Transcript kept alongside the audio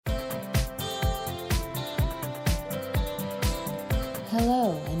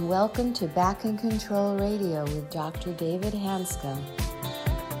Hello, and welcome to Back in Control Radio with Dr. David Hanscom.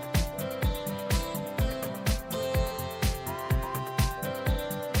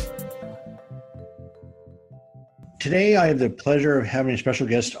 Today, I have the pleasure of having a special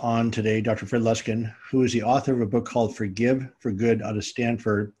guest on today, Dr. Fred Luskin, who is the author of a book called Forgive for Good out of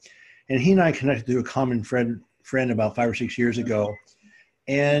Stanford. And he and I connected through a common friend about 5 or 6 years ago.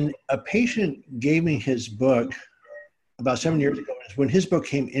 And a patient gave me his book about 7 years ago. When his book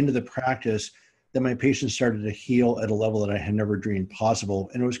came into the practice, that my patient started to heal at a level that I had never dreamed possible.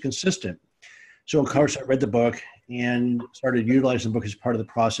 And it was consistent. So of course, I read the book and started utilizing the book as part of the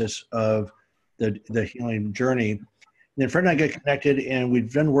process of the healing journey. And then Fred and I got connected, and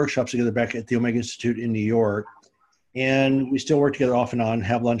we've done workshops together back at the Omega Institute in New York. And we still work together off and on,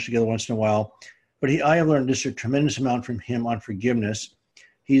 have lunch together once in a while. But I have learned just a tremendous amount from him on forgiveness.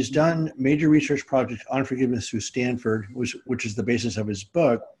 He's done major research projects on forgiveness through Stanford, which is the basis of his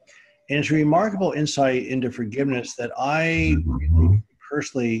book. And it's a remarkable insight into forgiveness that I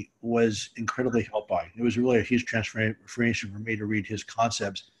personally was incredibly helped by. It was really a huge transformation for me to read his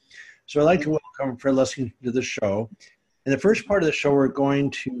concepts. So I'd like to welcome Fred Luskin to the show. In the first part of the show, we're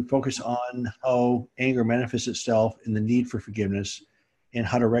going to focus on how anger manifests itself and the need for forgiveness and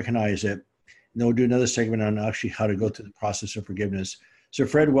how to recognize it. And then we'll do another segment on actually how to go through the process of forgiveness. So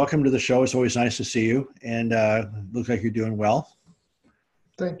Fred, welcome to the show. It's always nice to see you, and looks like you're doing well.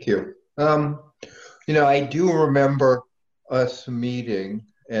 Thank you. I do remember us meeting,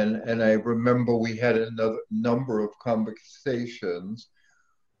 and I remember we had another number of conversations.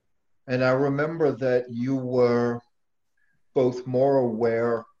 And I remember that you were both more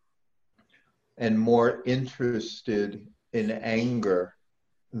aware and more interested in anger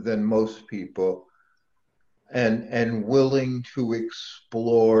than most people, and willing to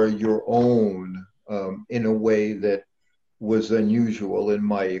explore your own in a way that was unusual in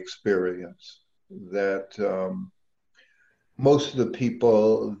my experience. That most of the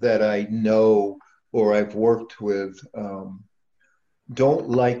people that I know or I've worked with don't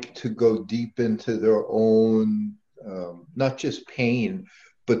like to go deep into their own, not just pain,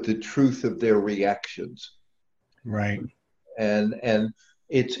 but the truth of their reactions. Right. And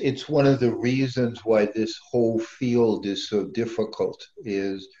it's one of the reasons why this whole field is so difficult,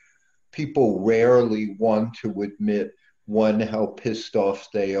 is people rarely want to admit, one, how pissed off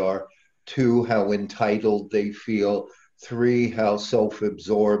they are, two, how entitled they feel, three, how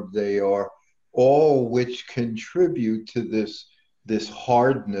self-absorbed they are, all which contribute to this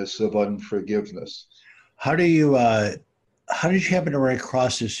hardness of unforgiveness. How did you happen to run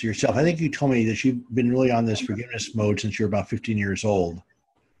across this yourself? I think you told me that you've been really on this forgiveness mode since you're about 15 years old.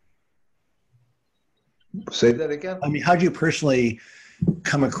 Say that again? I mean, how did you personally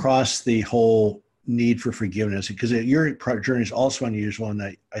come across the whole need for forgiveness? Because your journey is also unusual, and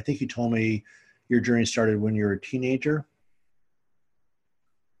I think you told me your journey started when you were a teenager.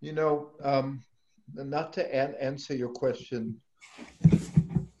 Not to answer your question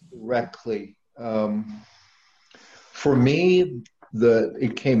directly. For me,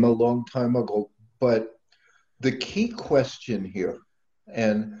 it came a long time ago, but the key question here,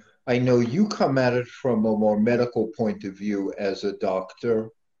 and I know you come at it from a more medical point of view as a doctor,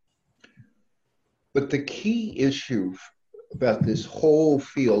 but the key issue about this whole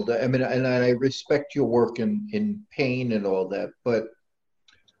field, I mean, and I respect your work in pain and all that, but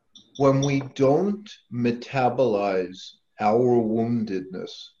when we don't metabolize our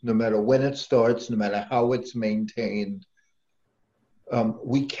woundedness, no matter when it starts, no matter how it's maintained,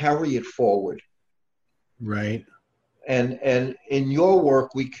 we carry it forward. Right. And in your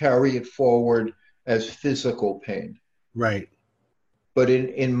work, we carry it forward as physical pain. Right. But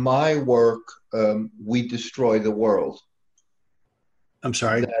in my work, we destroy the world. I'm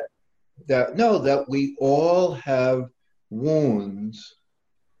sorry? That we all have wounds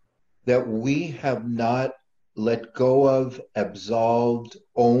that we have not let go of, absolved,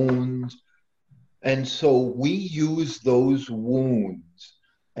 owned. And so we use those wounds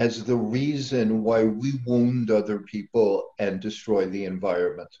as the reason why we wound other people and destroy the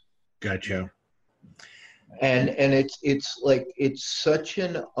environment. Gotcha. And it's such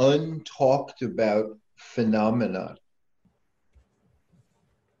an untalked about phenomenon.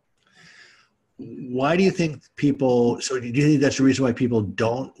 Why do you think people? So, do you think that's the reason why people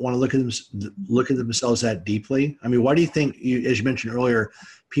don't want to look at themselves that deeply? I mean, why do you think, as you mentioned earlier,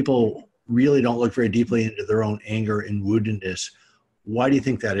 people really don't look very deeply into their own anger and woundedness? Why do you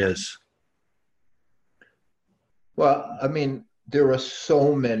think that is? Well, I mean, there are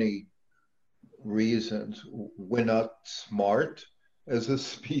so many reasons. We're not smart as a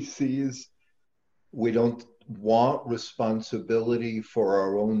species. We don't want responsibility for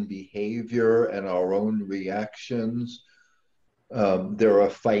our own behavior and our own reactions. There are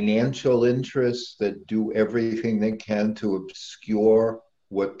financial interests that do everything they can to obscure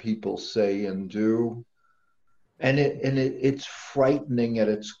what people say and do. And it's frightening at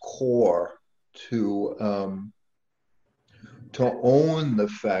its core to own the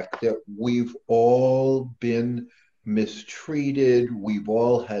fact that we've all been mistreated, we've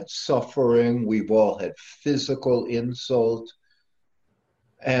all had suffering, we've all had physical insult,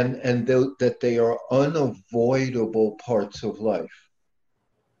 and that they are unavoidable parts of life.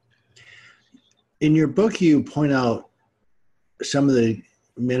 In your book, you point out some of the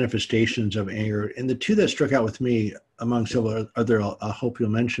manifestations of anger, and the two that struck out with me, among several other I hope you'll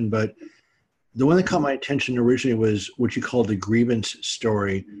mention, but the one that caught my attention originally was what you called the grievance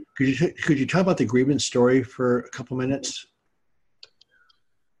story. Could you talk about the grievance story for a couple minutes?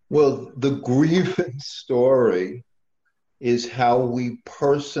 Well, the grievance story is how we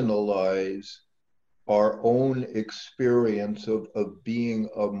personalize our own experience of being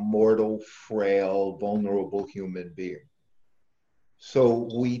a mortal, frail, vulnerable human being. So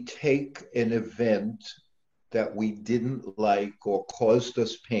we take an event that we didn't like or caused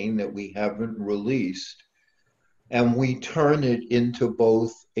us pain that we haven't released, and we turn it into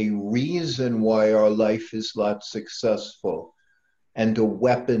both a reason why our life is not successful and a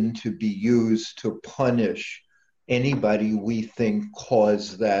weapon to be used to punish anybody we think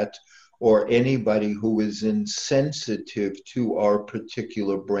caused that, or anybody who is insensitive to our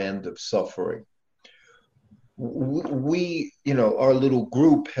particular brand of suffering. We, our little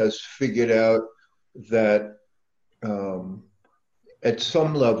group has figured out that at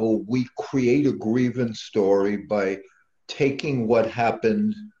some level, we create a grievance story by taking what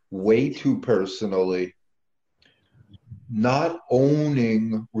happened way too personally, not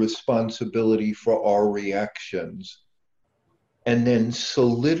owning responsibility for our reactions, and then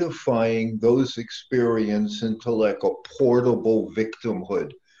solidifying those experiences into like a portable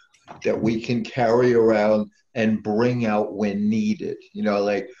victimhood that we can carry around and bring out when needed.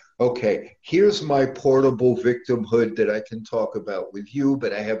 Like, okay, here's my portable victimhood that I can talk about with you,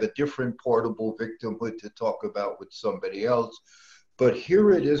 but I have a different portable victimhood to talk about with somebody else. But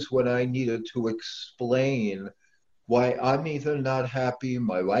here it is when I needed to explain why I'm either not happy,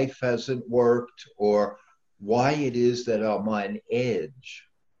 my life hasn't worked, or why it is that I'm on edge.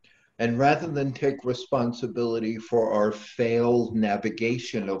 And rather than take responsibility for our failed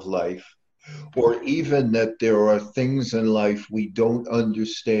navigation of life, or even that there are things in life we don't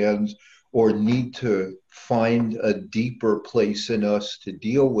understand or need to find a deeper place in us to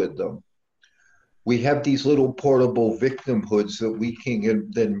deal with them, we have these little portable victimhoods that we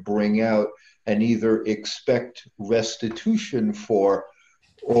can then bring out and either expect restitution for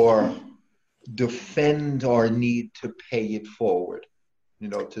or defend our need to pay it forward.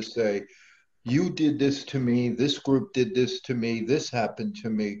 To say, you did this to me, this group did this to me, this happened to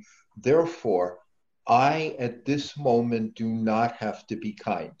me. Therefore, I, at this moment, do not have to be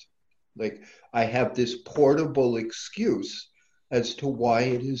kind. Like, I have this portable excuse as to why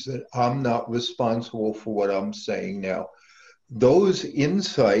it is that I'm not responsible for what I'm saying now. Those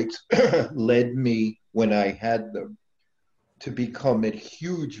insights led me, when I had them, to become at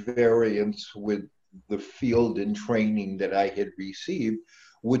huge variance with the field and training that I had received,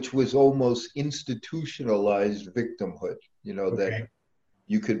 which was almost institutionalized victimhood. Okay. That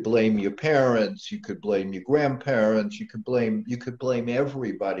you could blame your parents, you could blame your grandparents, you could blame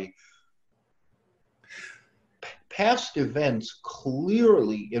everybody. Past events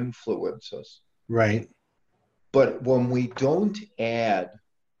clearly influence us. Right. But when we don't add,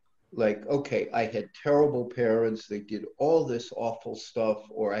 like, okay, I had terrible parents, they did all this awful stuff,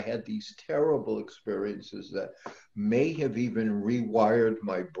 or I had these terrible experiences that may have even rewired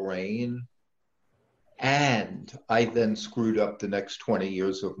my brain, and I then screwed up the next 20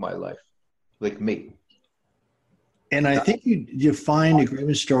 years of my life, like me. And I think you defined a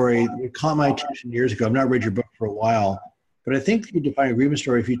grievance story. It caught my attention years ago. I've not read your book for a while, but I think you define a grievance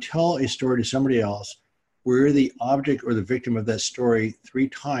story. If you tell a story to somebody else where you're the object or the victim of that story 3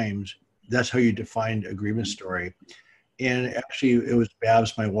 times, that's how you defined a grievance story. And actually, it was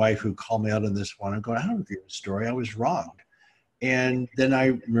Babs, my wife, who called me out on this one. I'm going, I don't have a grievance story. I was wronged. And then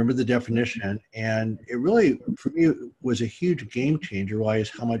I remember the definition, and it really, for me, was a huge game changer. Realize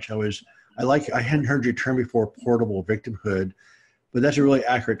how much I hadn't heard your term before, portable victimhood, but that's a really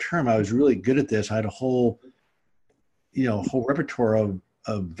accurate term. I was really good at this. I had a whole repertoire of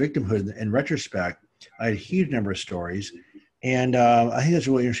victimhood in retrospect. I had a huge number of stories, and I think that's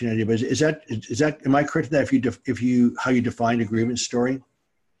a really interesting idea. But is that am I correct in that how you defined a grievance story?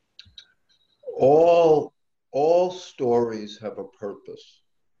 All all stories have a purpose.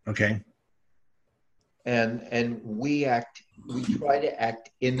 Okay. And we try to act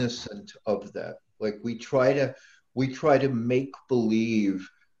innocent of that. Like we try to make believe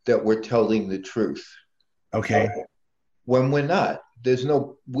that we're telling the truth. Okay. When we're not. There's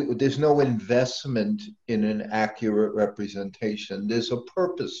no investment in an accurate representation. There's a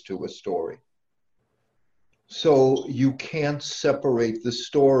purpose to a story. So you can't separate the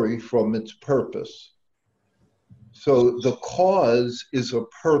story from its purpose. So the cause is a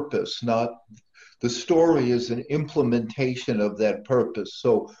purpose, not the story is an implementation of that purpose.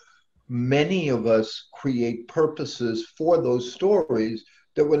 So many of us create purposes for those stories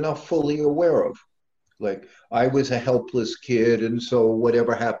that we're not fully aware of. Like, I was a helpless kid, and so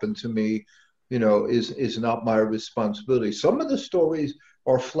whatever happened to me, is not my responsibility. Some of the stories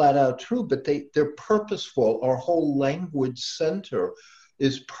are flat out true, but they're purposeful. Our whole language center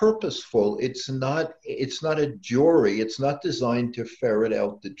is purposeful. It's not a jury. It's not designed to ferret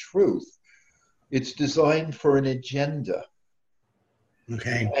out the truth. It's designed for an agenda.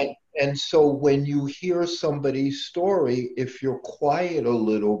 Okay. And so when you hear somebody's story, if you're quiet a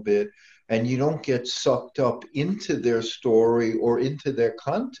little bit and you don't get sucked up into their story or into their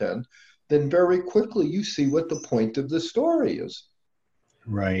content, then very quickly you see what the point of the story is.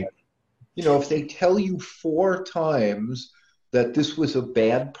 Right. If they tell you 4 times that this was a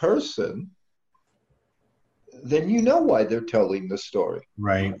bad person, then you know why they're telling the story.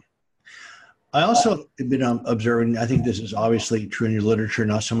 Right. I also have been observing, I think this is obviously true in your literature,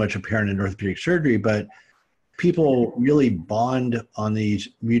 not so much apparent in orthopedic surgery, but people really bond on these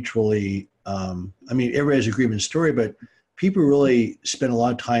mutually. Everybody has a grievance story, but people really spend a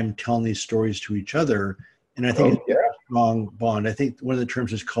lot of time telling these stories to each other. And I think it's a strong bond. I think one of the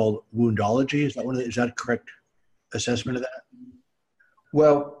terms is called woundology. Is that a correct assessment of that?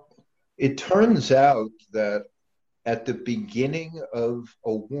 Well, it turns out that at the beginning of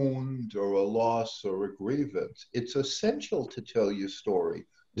a wound or a loss or a grievance, it's essential to tell your story.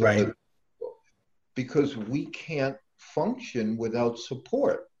 Right. Because we can't function without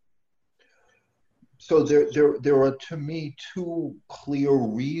support. So there are, to me, 2 clear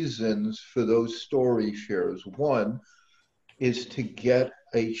reasons for those story shares. One is to get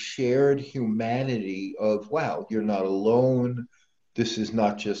a shared humanity of, wow, you're not alone. This is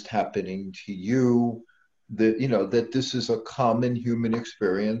not just happening to you. That this is a common human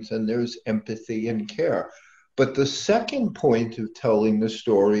experience, and there's empathy and care. But the second point of telling the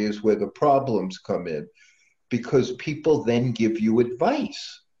story is where the problems come in, because people then give you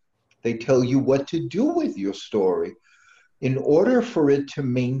advice. They tell you what to do with your story. In order for it to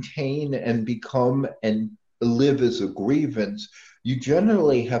maintain and become and live as a grievance, you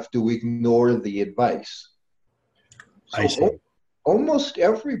generally have to ignore the advice. I see. Almost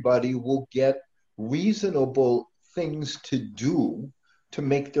everybody will get reasonable things to do to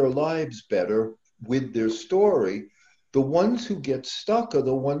make their lives better with their story. The ones who get stuck are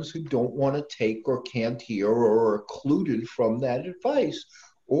the ones who don't want to take or can't hear or are occluded from that advice,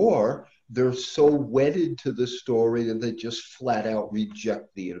 or they're so wedded to the story that they just flat out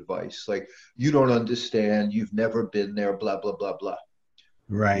reject the advice. Like, you don't understand, you've never been there, blah, blah, blah, blah.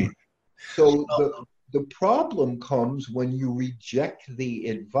 Right. So the problem comes when you reject the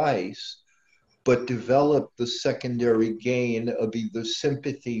advice but develop the secondary gain of either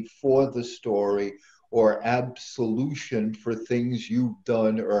sympathy for the story or absolution for things you've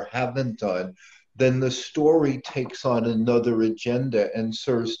done or haven't done. Then the story takes on another agenda and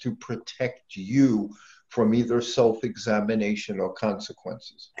serves to protect you from either self-examination or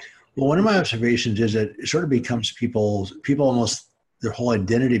consequences. Well, one of my observations is that it sort of becomes people almost, their whole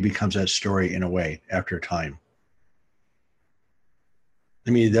identity becomes that story in a way after a time.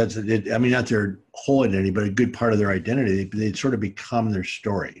 That's it. Not their whole identity, but a good part of their identity. They sort of become their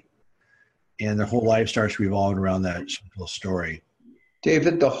story, and their whole life starts revolving around that simple story.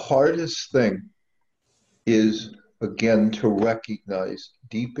 David, the hardest thing is, again, to recognize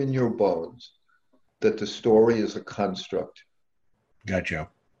deep in your bones that the story is a construct. Gotcha.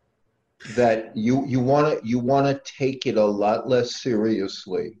 That you want to take it a lot less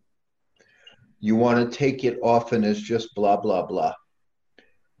seriously. You want to take it often as just blah, blah, blah.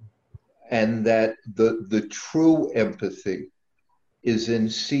 And that the true empathy is in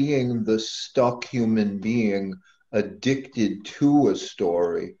seeing the stuck human being addicted to a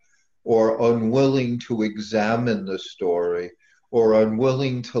story, or unwilling to examine the story, or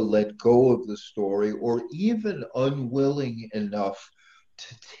unwilling to let go of the story, or even unwilling enough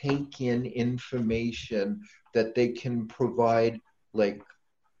to take in information that they can provide, like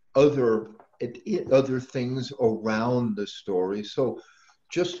other things around the story. So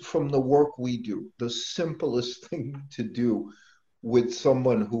just from the work we do, the simplest thing to do with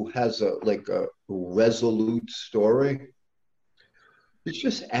someone who has a resolute story is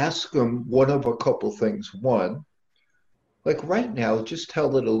just ask them one of a couple things. One, like right now, just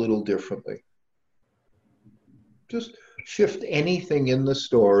tell it a little differently. Just shift anything in the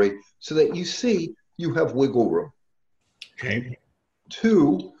story so that you see you have wiggle room. Okay.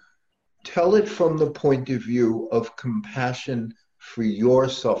 Two, tell it from the point of view of compassion for your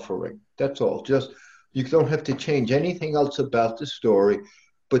suffering. That's all. Just, you don't have to change anything else about the story,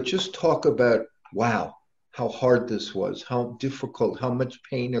 but just talk about, wow, how hard this was, how difficult, how much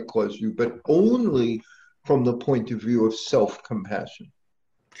pain it caused you, but only from the point of view of self-compassion.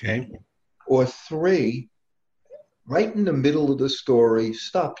 Okay. Or three, right in the middle of the story,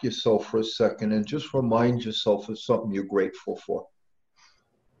 stop yourself for a second and just remind yourself of something you're grateful for.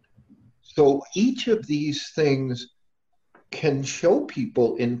 So each of these things can show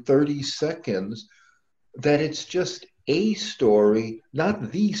people in 30 seconds that it's just a story,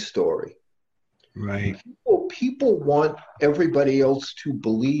 not the story. Right. People want everybody else to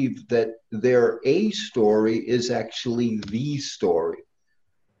believe that their a story is actually the story.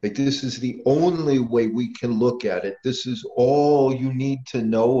 Like, this is the only way we can look at it. This is all you need to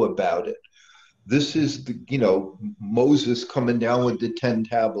know about it. This is the, Moses coming down with the 10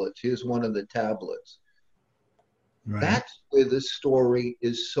 tablets. Here's one of the tablets. Right. That's where the story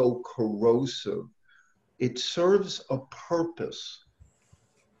is so corrosive. It serves a purpose.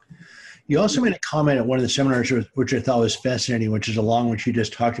 You also made a comment at one of the seminars, which I thought was fascinating, which is along what you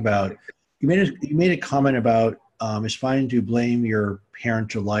just talked about. You made a comment about it's fine to blame your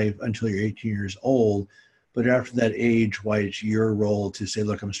parental life until you're 18 years old, but after that age, why it's your role to say,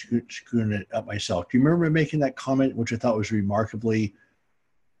 look, I'm screwing it up myself. Do you remember making that comment, which I thought was remarkably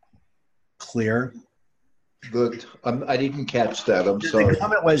clear? I didn't catch that. I'm sorry. The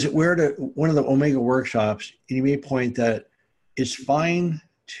comment was, we're at one of the Omega workshops, and you made a point that it's fine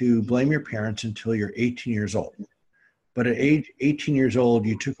to blame your parents until you're 18 years old. But at age 18 years old,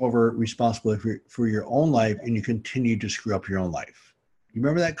 you took over responsibility for your own life, and you continued to screw up your own life. You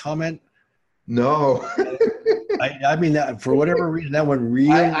remember that comment? No. I mean, that for whatever reason, that one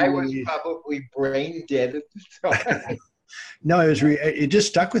really... I was probably brain dead at the time. No, it just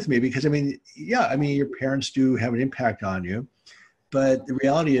stuck with me because, your parents do have an impact on you. But the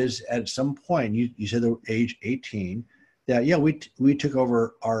reality is, at some point, you said the age 18, that, we took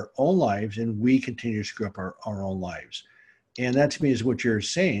over our own lives and we continue to screw up our own lives. And that to me is what you're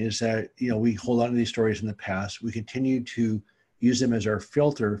saying, is that, we hold on to these stories in the past. We continue to use them as our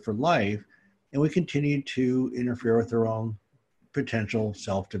filter for life, and we continue to interfere with our own potential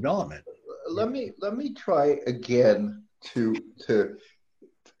self-development. Let me try again to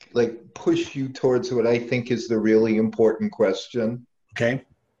push you towards what I think is the really important question. Okay.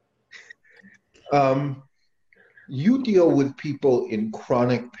 You deal with people in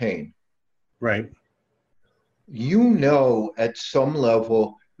chronic pain. Right. At some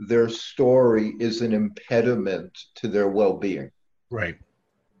level, their story is an impediment to their well-being. Right.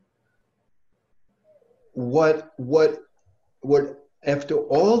 What after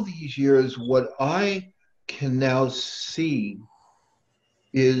all these years, what I can now see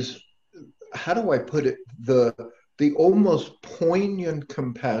is, how do I put it, the almost poignant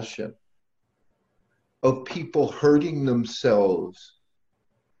compassion of people hurting themselves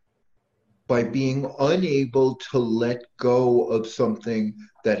by being unable to let go of something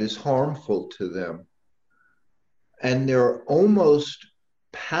that is harmful to them. And their almost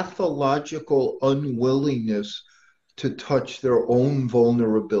pathological unwillingness to touch their own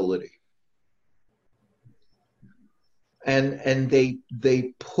vulnerability. And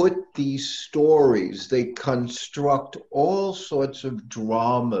they put these stories, they construct all sorts of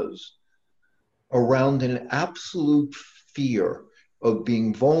dramas around an absolute fear of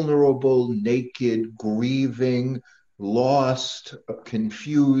being vulnerable, naked, grieving, lost,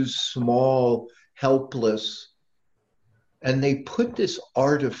 confused, small, helpless. And they put this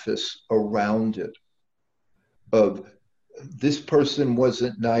artifice around it of, this person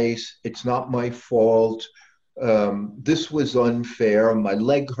wasn't nice, it's not my fault, this was unfair, my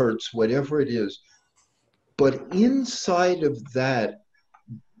leg hurts, whatever it is. But inside of that,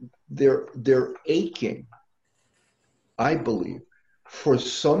 they're aching, I believe, for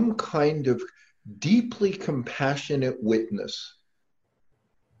some kind of deeply compassionate witness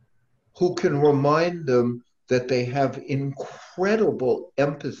who can remind them that they have incredible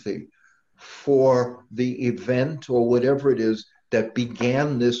empathy for the event or whatever it is that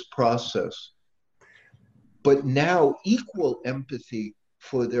began this process, but now equal empathy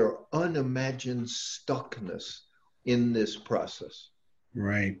for their unimagined stuckness in this process.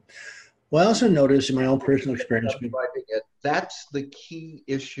 Right. Well, I also noticed in my own personal experience. That's the key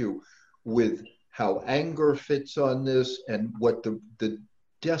issue with how anger fits on this and what the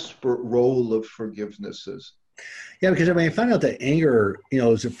desperate role of forgiveness is. Yeah, because I found out that anger,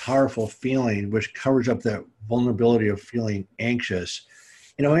 is a powerful feeling which covers up that vulnerability of feeling anxious.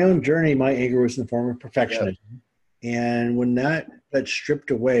 In my own journey, my anger was in the form of perfectionism. Yeah. And when that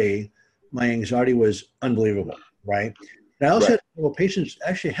stripped away, my anxiety was unbelievable, right? And I also had patients,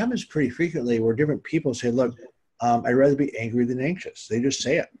 actually it happens pretty frequently, where different people say, look, I'd rather be angry than anxious. They just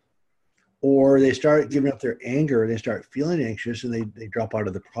say it. Or they start giving up their anger, they start feeling anxious, and they drop out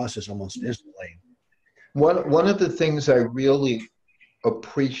of the process almost instantly. One of the things I really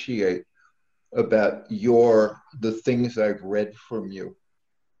appreciate about the things I've read from you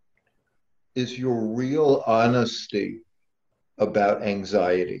is your real honesty about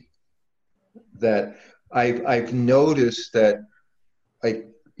anxiety. That I've noticed that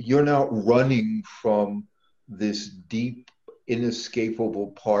you're not running from this deep,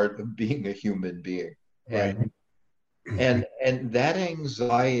 inescapable part of being a human being. Right. And that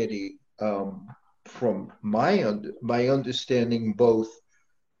anxiety, from my understanding, both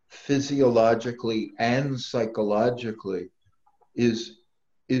physiologically and psychologically, is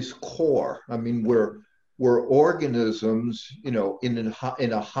core. I mean, we're organisms, in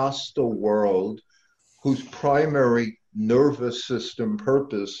a hostile world whose primary nervous system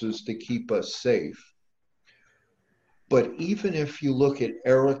purpose is to keep us safe. But even if you look at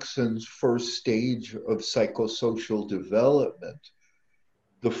Erikson's first stage of psychosocial development,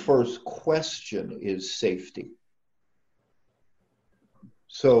 the first question is safety.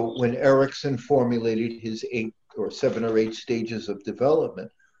 So when Erikson formulated his 7 or 8 stages of development,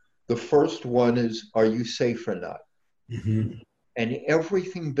 the first one is, are you safe or not? Mm-hmm. And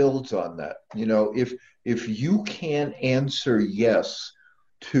everything builds on that. If you can't answer yes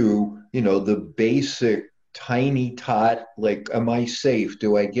to, the basic tiny tot, like, am I safe?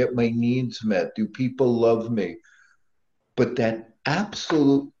 Do I get my needs met? Do people love me? But that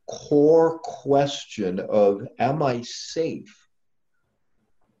absolute core question of, am I safe?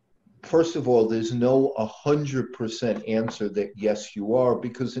 First of all, there's no 100% answer that yes, you are,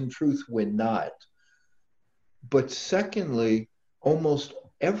 because in truth, we're not. But secondly, almost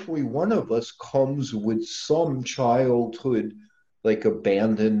every one of us comes with some childhood, like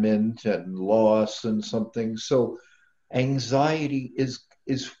abandonment and loss and something. So anxiety is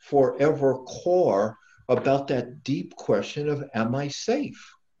forever core about that deep question of, am I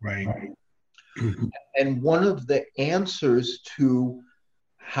safe? Right. And one of the answers to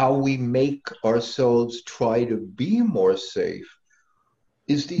how we make ourselves try to be more safe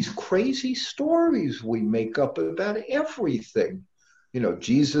is these crazy stories we make up about everything.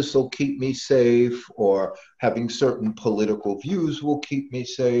 Jesus will keep me safe, or having certain political views will keep me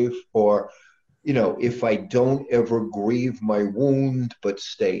safe, or, if I don't ever grieve my wound but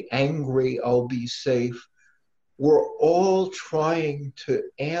stay angry, I'll be safe. We're all trying to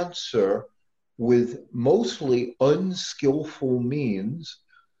answer with mostly unskillful means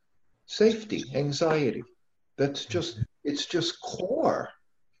safety, anxiety. It's just core.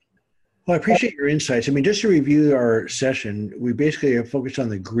 Well, I appreciate your insights. Just to review our session, we basically have focused on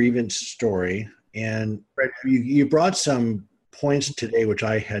the grievance story. And you brought some points today, which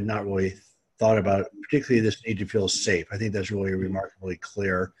I had not really thought about, particularly this need to feel safe. I think that's really remarkably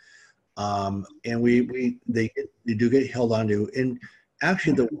clear. And they do get held onto. And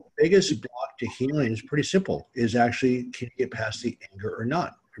actually, the biggest block to healing is pretty simple, is actually, can you get past the anger or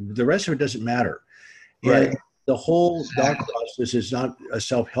not? The rest of it doesn't matter. Right. And the whole thought process is not a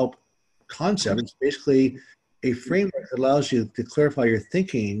self-help concept. It's basically a framework that allows you to clarify your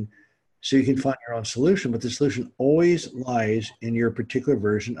thinking so you can find your own solution. But the solution always lies in your particular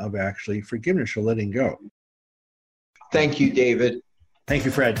version of actually forgiveness or letting go. Thank you, David. Thank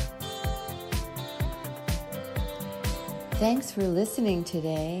you, Fred. Thanks for listening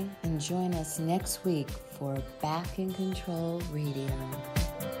today, and join us next week for Back in Control Radio.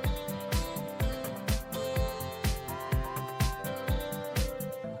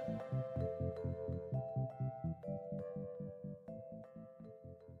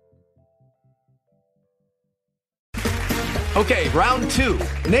 Okay, round 2.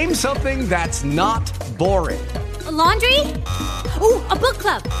 Name something that's not boring. A laundry? Ooh, a book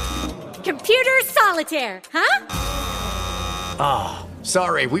club. Computer solitaire, huh? Ah,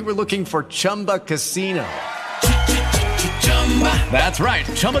 sorry, we were looking for Chumba Casino. That's right,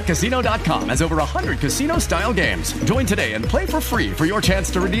 ChumbaCasino.com has over 100 casino-style games. Join today and play for free for your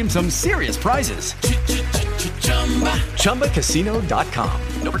chance to redeem some serious prizes. ChumbaCasino.com.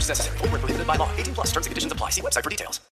 No purchase necessary. Void where prohibited by law. 18+ terms and conditions apply. See website for details.